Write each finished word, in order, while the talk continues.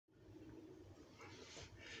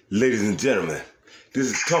Ladies and gentlemen, this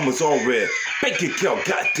is Thomas Allred. Bank account,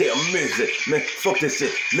 goddamn music. Man, fuck that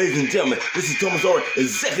shit. Ladies and gentlemen, this is Thomas Allred,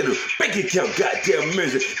 executive. Bank account, goddamn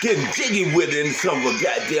music. Getting jiggy with it in some of a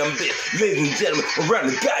goddamn bitch. Ladies and gentlemen, around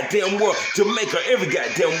the goddamn world, Jamaica, every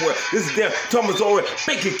goddamn world. This is damn Thomas Allred,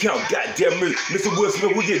 bank account, goddamn music. Mr. Will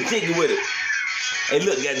Smith, we get jiggy with it. Hey,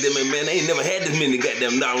 look, goddamn it, man, they ain't never had this many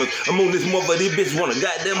goddamn dollars. I'm on this motherfucker, these bitches wanna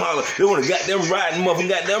goddamn holler. They wanna goddamn ride and motherfucking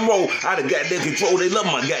goddamn roll. Out of goddamn control, they love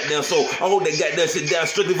my goddamn soul. I hold that goddamn shit down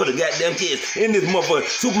strictly for the goddamn kids. In this motherfucker,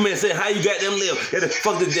 Superman saying, how you goddamn live? Yeah,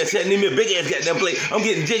 fuck this death shit, need me a big ass goddamn plate. I'm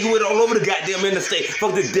getting jiggy with it all over the goddamn interstate.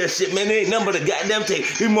 Fuck this death shit, man, there ain't nothing but a goddamn tape.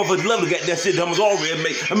 These motherfuckers love the goddamn shit Thomas Allred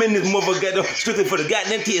make. I'm in this motherfucker goddamn strictly for the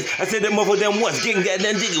goddamn kids. I said that motherfucker damn once, getting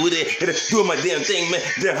goddamn jiggy with it. Doing my damn thing, man.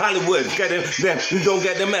 Damn Hollywood, goddamn, damn, it don't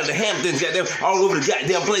goddamn matter. Hamptons, goddamn, all over the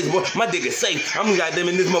goddamn place, boy. My dick is safe. I'm goddamn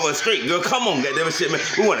in this mother straight, girl. Come on, goddamn shit, man.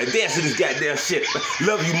 We wanna dance to this goddamn shit, man.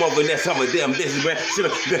 Love you, mother, and that's how my damn business, man. Shit,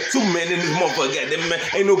 man. The Superman in this motherfucker, goddamn, man.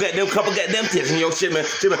 Ain't no goddamn couple goddamn tits in your shit, man.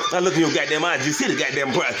 Shit, man. I look in your goddamn eyes, you see the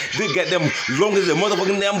goddamn prize. This goddamn long as a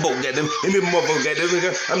motherfucking damn boat, goddamn. In this motherfucker,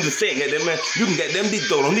 goddamn, I'm just saying, goddamn, man. You can goddamn deep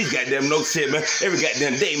throat on these goddamn no shit, man. Every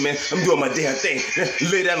goddamn day, man. I'm doing my damn thing.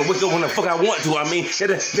 Lay down and wake up when the fuck I want to, I mean.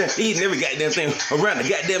 Eating every goddamn thing around the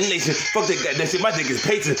goddamn nation. Fuck that goddamn shit, my dick is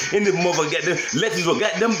patient. In this motherfucker, goddamn Lexus or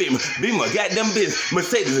goddamn Beamer, goddamn biz,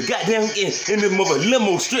 Mercedes, a goddamn in this motherfucker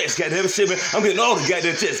limo stretch, goddamn shit, man. I'm getting all the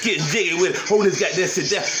goddamn checks, getting jiggy with it, holding this goddamn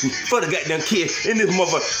shit down for the goddamn kid. In this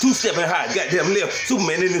motherfucker, two-stepping high, goddamn left,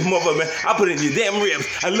 Superman in this motherfucker, man. I put in your damn ribs.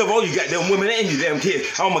 I love all you goddamn women and you damn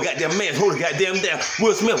kids. All my goddamn man, hold the goddamn down.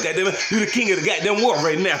 Will Smith, goddamn it, you the king of the goddamn world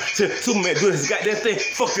right now. Superman doing this goddamn thing.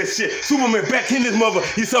 Fuck that shit. Superman back in this motherfucker.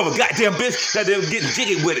 You son of a goddamn bitch, goddamn getting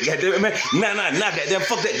jiggy with it, goddamn it, man. Nah, goddamn,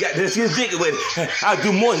 fuck that goddamn shit, jiggy with it. I'll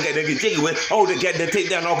do more than goddamn get jiggy with it. All the goddamn take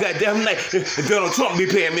down all goddamn night. Donald Trump be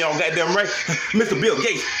paying me all goddamn right. Mr. Bill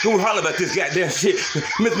Gates, who would holler about this goddamn shit?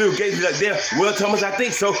 Mr. Bill Gates be like, damn, well, Thomas, I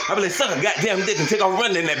think so. I be like, suck a goddamn dick and take off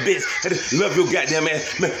running that bitch. Love your goddamn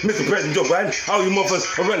ass. Mr. President Joe Biden, all you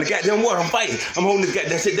motherfuckers are running the goddamn war. I'm fighting. I'm holding this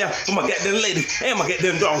goddamn shit down for my goddamn ladies and my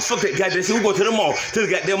goddamn dogs. Fuck that goddamn shit. We go to the mall,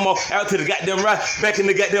 out to the goddamn ride, back in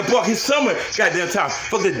the goddamn park. It's summer, goddamn time.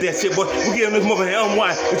 Fuck that death shit, boy. We getting this motherfucker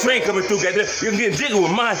unwind. The train coming through, goddamn. You're getting jiggy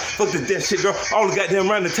with mine. Fuck the death shit, girl. All the goddamn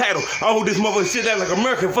around the title. I hold this motherfucker shit down like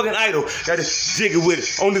American fucking Idol. Gotta jiggy with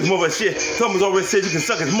it on this motherfucker shit. Thomas already said you can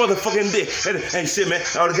suck his motherfucking dick. Ain't shit, man.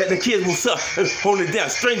 All the goddamn kids will suck. Holding it down.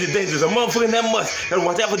 Stranger dangerous. A motherfucking that much. Gotta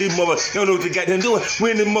watch out for these motherfuckers. They don't know what they goddamn doing.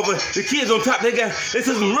 We in this motherfucker. The kids on top, they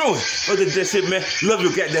some ruins. Fuck the death shit, man. Love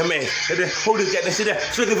your goddamn man. Hold this goddamn shit down.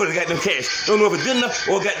 Strictly for the goddamn cash. Don't know if it's good enough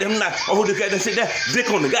or goddamn not. I hold this goddamn shit down.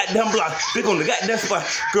 Dick on the goddamn block. Dick on the goddamn spot.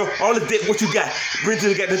 Girl, all the dick, what you got? Bring to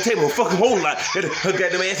the goddamn table. A fucking whole lot. Her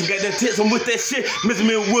goddamn ass and goddamn tits. I'm with that shit. Mr.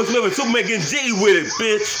 Will Smith and Superman getting jiggy with it,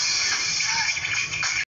 bitch.